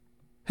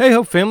Hey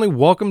Hope family,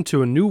 welcome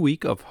to a new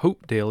week of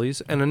Hope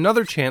Dailies and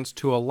another chance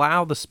to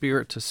allow the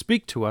Spirit to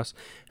speak to us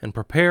and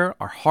prepare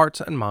our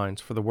hearts and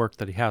minds for the work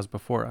that He has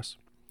before us.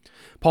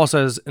 Paul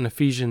says in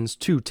Ephesians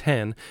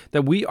 2:10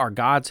 that we are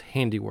God's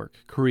handiwork,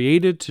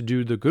 created to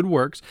do the good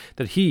works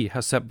that He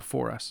has set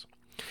before us.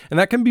 And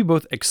that can be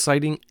both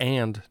exciting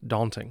and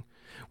daunting.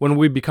 When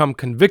we become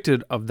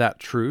convicted of that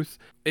truth,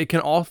 it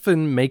can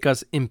often make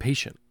us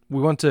impatient.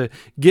 We want to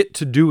get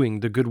to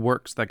doing the good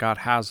works that God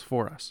has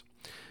for us.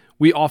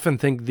 We often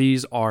think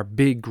these are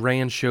big,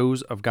 grand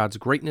shows of God's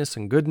greatness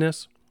and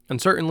goodness,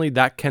 and certainly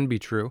that can be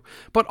true,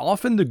 but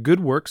often the good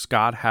works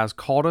God has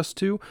called us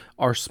to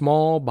are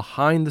small,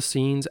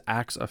 behind-the-scenes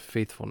acts of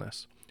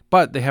faithfulness,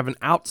 but they have an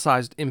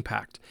outsized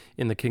impact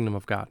in the kingdom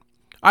of God.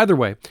 Either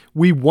way,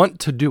 we want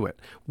to do it.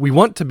 We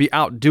want to be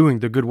out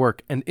doing the good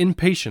work, and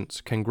impatience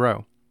can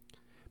grow.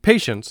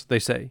 Patience, they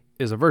say,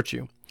 is a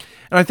virtue.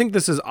 And I think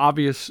this is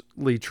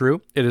obviously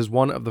true. It is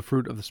one of the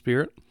fruit of the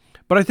Spirit.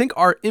 But I think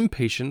our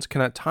impatience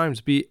can at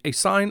times be a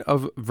sign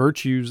of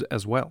virtues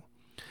as well.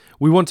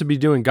 We want to be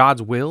doing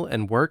God's will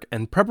and work,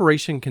 and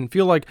preparation can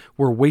feel like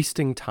we're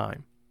wasting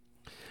time.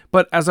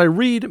 But as I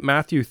read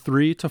Matthew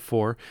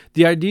 3-4,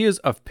 the ideas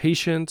of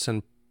patience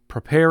and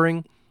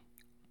preparing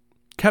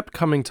kept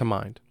coming to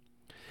mind.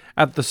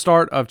 At the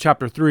start of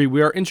chapter 3,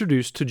 we are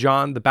introduced to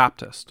John the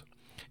Baptist.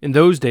 In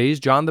those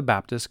days, John the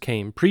Baptist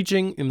came,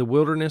 preaching in the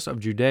wilderness of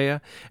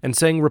Judea, and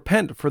saying,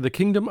 "Repent, for the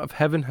kingdom of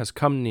heaven has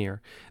come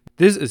near.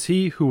 This is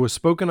he who was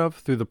spoken of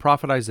through the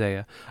prophet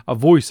Isaiah, a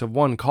voice of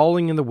one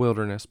calling in the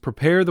wilderness,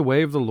 prepare the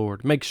way of the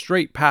Lord, make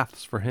straight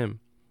paths for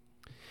him."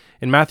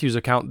 In Matthew's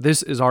account,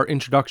 this is our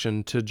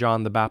introduction to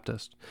John the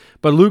Baptist,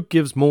 but Luke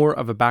gives more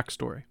of a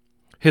backstory.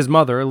 His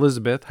mother,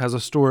 Elizabeth, has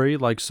a story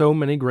like so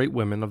many great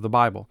women of the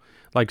Bible.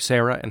 Like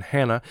Sarah and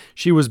Hannah,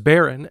 she was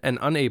barren and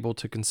unable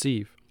to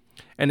conceive.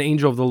 An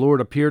angel of the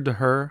Lord appeared to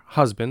her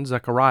husband,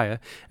 Zechariah,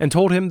 and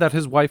told him that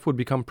his wife would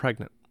become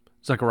pregnant.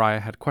 Zechariah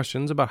had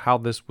questions about how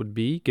this would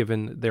be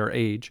given their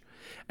age,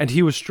 and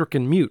he was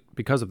stricken mute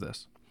because of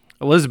this.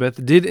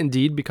 Elizabeth did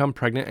indeed become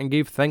pregnant and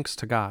gave thanks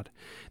to God.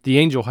 The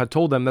angel had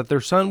told them that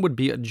their son would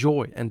be a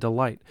joy and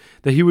delight,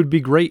 that he would be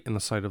great in the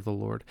sight of the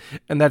Lord,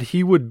 and that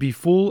he would be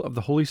full of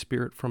the Holy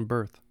Spirit from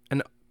birth,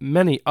 and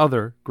many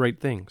other great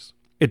things.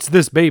 It's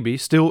this baby,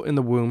 still in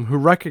the womb, who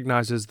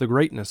recognizes the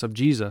greatness of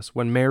Jesus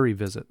when Mary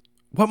visits.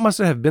 What must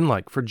it have been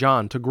like for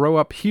John to grow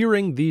up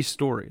hearing these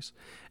stories?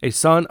 A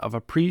son of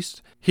a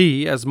priest,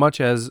 he, as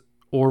much as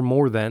or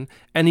more than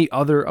any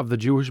other of the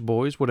Jewish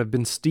boys, would have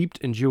been steeped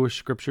in Jewish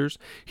scriptures.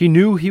 He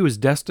knew he was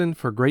destined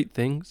for great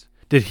things.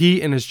 Did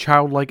he, in his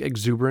childlike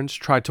exuberance,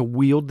 try to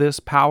wield this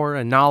power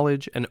and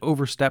knowledge and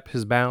overstep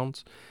his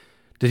bounds?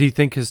 Did he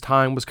think his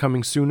time was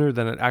coming sooner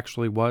than it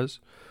actually was?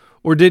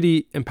 Or did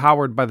he,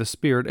 empowered by the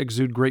Spirit,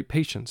 exude great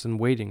patience in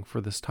waiting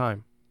for this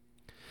time?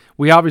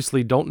 We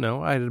obviously don't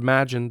know. I'd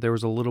imagine there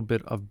was a little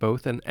bit of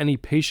both, and any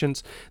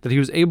patience that he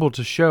was able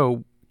to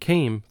show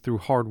came through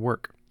hard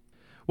work.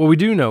 What we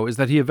do know is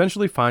that he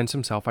eventually finds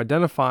himself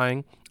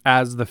identifying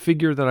as the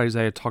figure that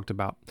Isaiah talked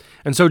about.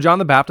 And so John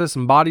the Baptist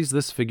embodies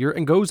this figure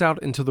and goes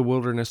out into the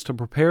wilderness to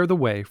prepare the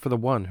way for the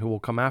one who will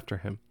come after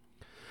him.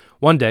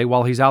 One day,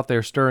 while he's out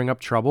there stirring up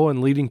trouble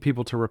and leading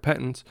people to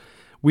repentance,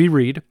 we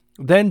read,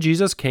 "Then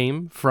Jesus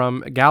came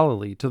from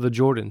Galilee to the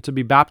Jordan to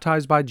be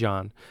baptized by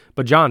John.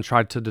 But John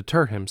tried to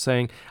deter him,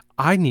 saying,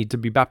 'I need to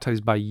be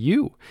baptized by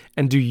you,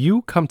 and do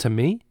you come to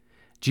me?'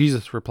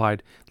 Jesus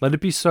replied, 'Let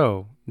it be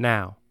so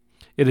now.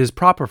 It is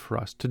proper for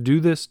us to do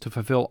this to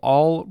fulfill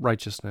all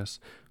righteousness.'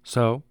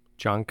 So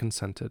John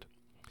consented."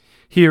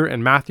 Here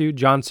in Matthew,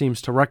 John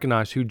seems to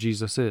recognize who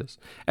Jesus is,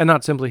 and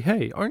not simply,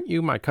 "Hey, aren't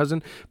you my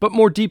cousin?" but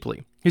more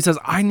deeply. He says,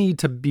 "I need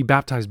to be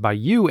baptized by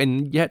you,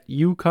 and yet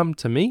you come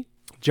to me?"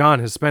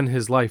 John has spent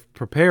his life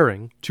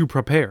preparing to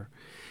prepare.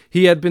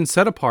 He had been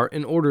set apart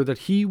in order that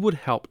he would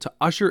help to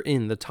usher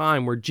in the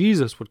time where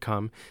Jesus would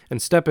come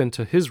and step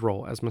into his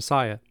role as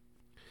Messiah.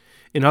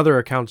 In other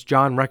accounts,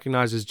 John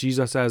recognizes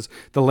Jesus as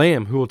the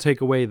Lamb who will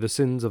take away the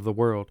sins of the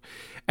world.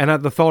 And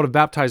at the thought of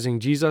baptizing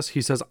Jesus,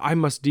 he says, "I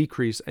must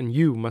decrease and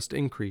you must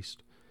increase."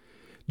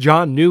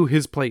 John knew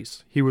his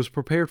place. He was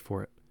prepared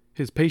for it.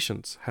 His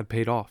patience had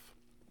paid off.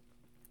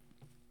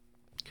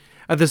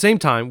 At the same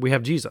time, we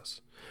have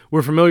Jesus.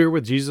 We're familiar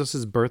with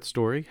Jesus' birth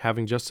story,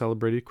 having just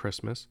celebrated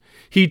Christmas.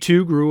 He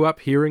too grew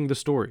up hearing the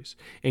stories,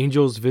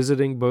 angels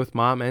visiting both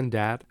mom and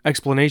dad,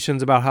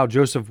 explanations about how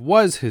Joseph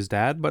was his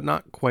dad, but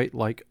not quite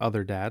like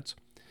other dads,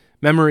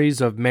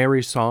 memories of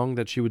Mary's song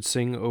that she would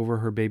sing over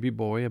her baby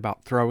boy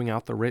about throwing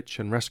out the rich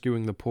and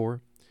rescuing the poor,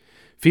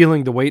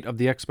 feeling the weight of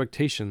the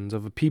expectations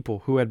of a people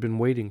who had been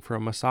waiting for a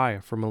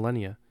Messiah for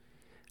millennia.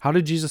 How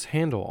did Jesus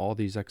handle all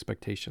these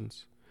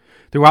expectations?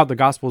 Throughout the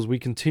Gospels, we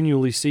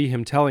continually see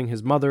him telling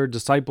his mother,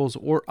 disciples,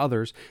 or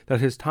others that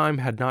his time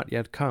had not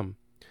yet come.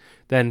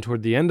 Then,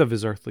 toward the end of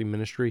his earthly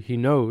ministry, he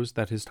knows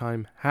that his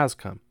time has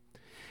come.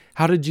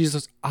 How did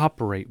Jesus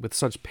operate with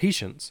such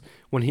patience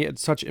when he had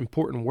such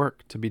important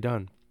work to be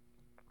done?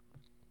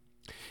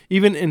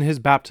 Even in his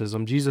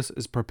baptism, Jesus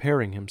is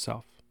preparing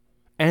himself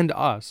and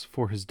us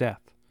for his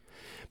death.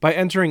 By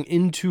entering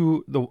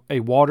into a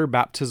water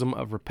baptism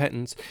of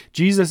repentance,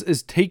 Jesus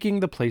is taking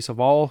the place of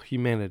all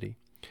humanity.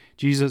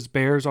 Jesus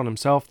bears on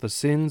himself the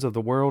sins of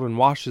the world and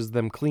washes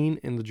them clean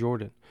in the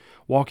Jordan,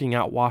 walking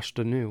out washed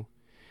anew.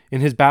 In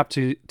his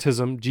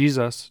baptism,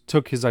 Jesus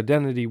took his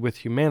identity with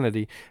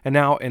humanity, and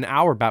now in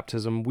our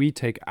baptism, we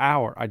take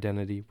our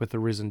identity with the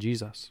risen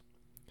Jesus.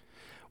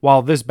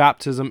 While this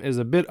baptism is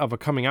a bit of a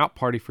coming out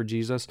party for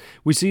Jesus,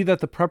 we see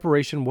that the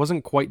preparation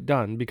wasn't quite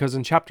done, because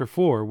in chapter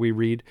 4 we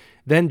read,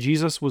 "Then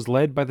Jesus was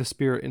led by the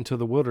Spirit into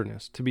the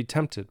wilderness to be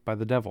tempted by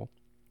the devil."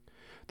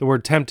 The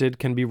word tempted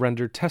can be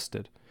rendered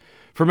tested.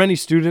 For many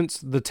students,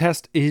 the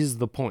test is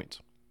the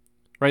point,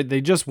 right? They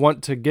just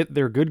want to get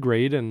their good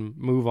grade and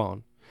move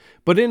on.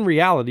 But in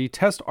reality,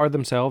 tests are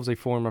themselves a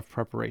form of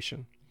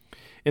preparation.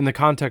 In the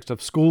context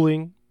of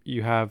schooling,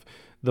 you have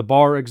the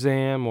bar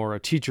exam or a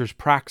teacher's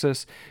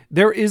praxis.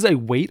 There is a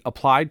weight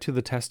applied to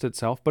the test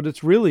itself, but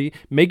it's really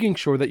making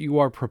sure that you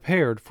are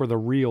prepared for the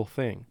real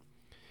thing.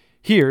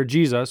 Here,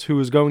 Jesus, who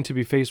is going to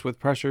be faced with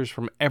pressures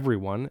from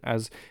everyone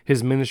as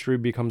his ministry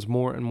becomes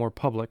more and more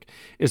public,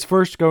 is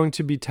first going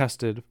to be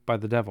tested by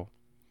the devil.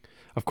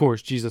 Of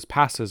course, Jesus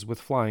passes with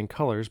flying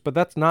colors, but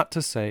that's not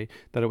to say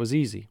that it was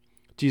easy.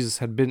 Jesus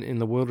had been in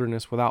the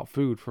wilderness without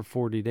food for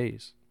 40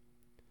 days.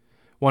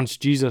 Once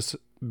Jesus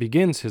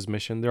begins his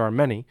mission, there are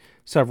many,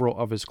 several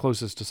of his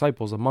closest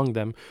disciples among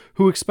them,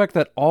 who expect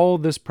that all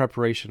this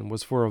preparation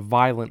was for a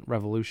violent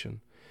revolution.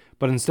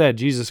 But instead,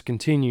 Jesus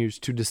continues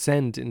to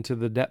descend into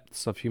the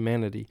depths of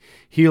humanity,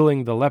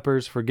 healing the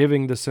lepers,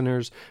 forgiving the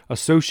sinners,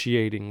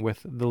 associating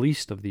with the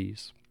least of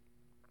these.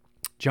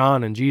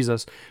 John and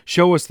Jesus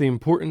show us the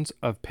importance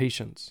of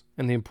patience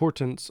and the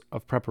importance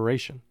of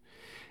preparation.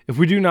 If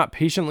we do not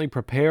patiently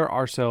prepare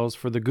ourselves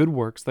for the good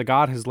works that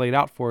God has laid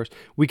out for us,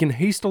 we can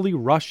hastily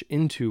rush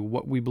into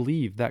what we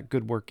believe that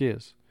good work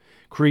is,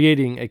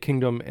 creating a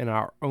kingdom in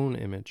our own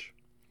image.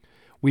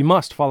 We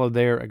must follow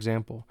their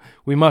example.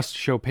 We must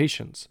show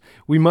patience.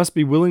 We must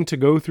be willing to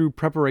go through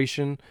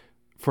preparation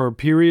for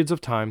periods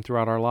of time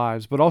throughout our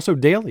lives, but also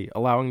daily,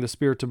 allowing the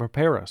Spirit to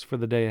prepare us for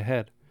the day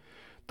ahead.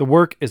 The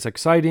work is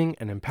exciting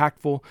and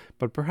impactful,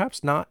 but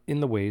perhaps not in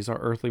the ways our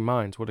earthly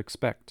minds would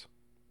expect.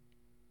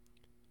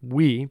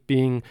 We,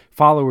 being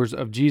followers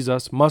of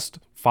Jesus, must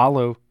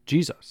follow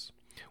Jesus.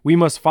 We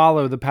must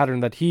follow the pattern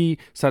that he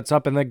sets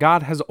up and that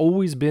God has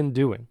always been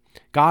doing.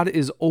 God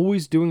is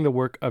always doing the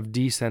work of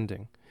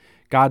descending.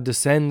 God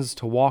descends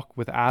to walk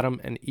with Adam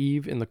and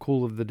Eve in the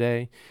cool of the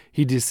day.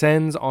 He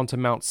descends onto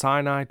Mount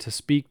Sinai to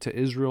speak to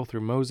Israel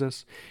through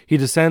Moses. He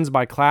descends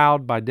by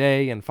cloud by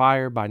day and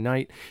fire by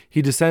night.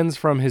 He descends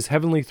from his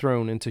heavenly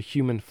throne into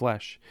human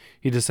flesh.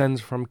 He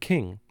descends from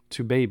king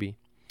to baby.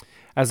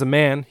 As a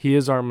man, he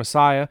is our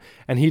Messiah,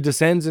 and he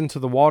descends into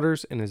the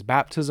waters in his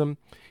baptism.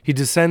 He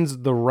descends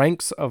the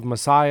ranks of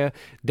Messiah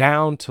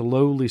down to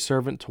lowly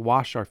servant to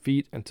wash our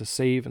feet and to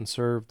save and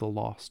serve the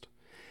lost.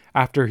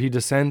 After he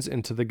descends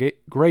into the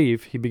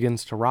grave, he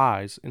begins to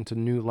rise into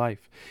new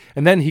life.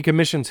 And then he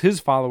commissions his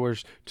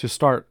followers to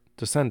start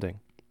descending.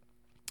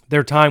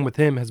 Their time with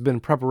him has been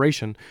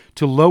preparation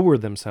to lower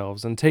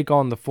themselves and take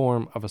on the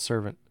form of a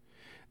servant.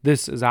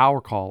 This is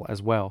our call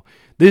as well.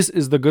 This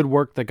is the good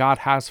work that God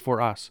has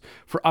for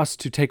us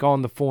to take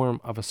on the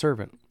form of a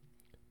servant.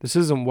 This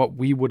isn't what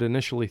we would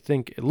initially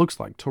think it looks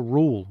like to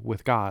rule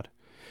with God.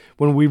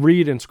 When we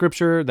read in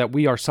Scripture that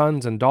we are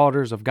sons and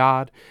daughters of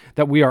God,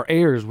 that we are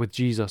heirs with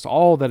Jesus,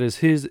 all that is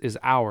his is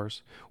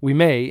ours, we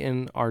may,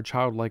 in our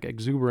childlike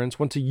exuberance,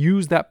 want to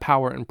use that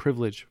power and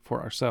privilege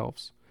for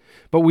ourselves.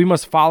 But we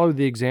must follow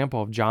the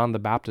example of John the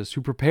Baptist,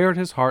 who prepared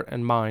his heart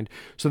and mind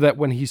so that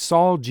when he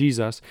saw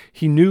Jesus,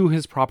 he knew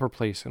his proper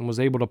place and was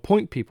able to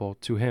point people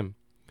to him.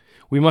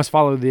 We must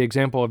follow the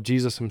example of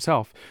Jesus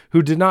himself,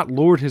 who did not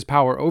lord his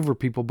power over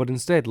people, but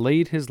instead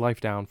laid his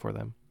life down for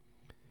them.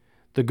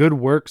 The good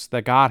works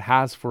that God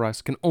has for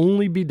us can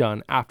only be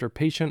done after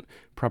patient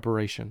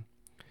preparation.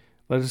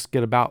 Let us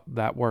get about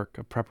that work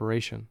of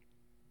preparation.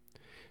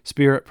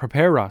 Spirit,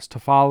 prepare us to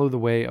follow the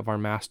way of our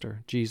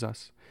Master,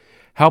 Jesus.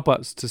 Help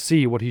us to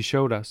see what he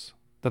showed us,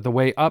 that the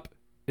way up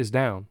is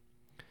down.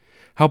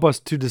 Help us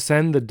to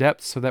descend the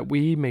depths so that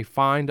we may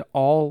find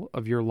all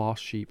of your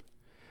lost sheep.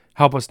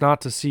 Help us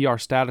not to see our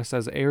status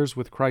as heirs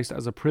with Christ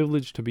as a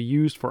privilege to be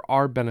used for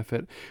our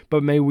benefit,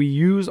 but may we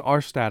use our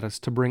status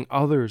to bring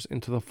others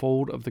into the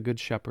fold of the Good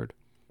Shepherd.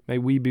 May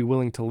we be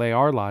willing to lay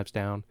our lives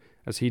down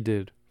as he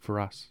did for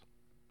us.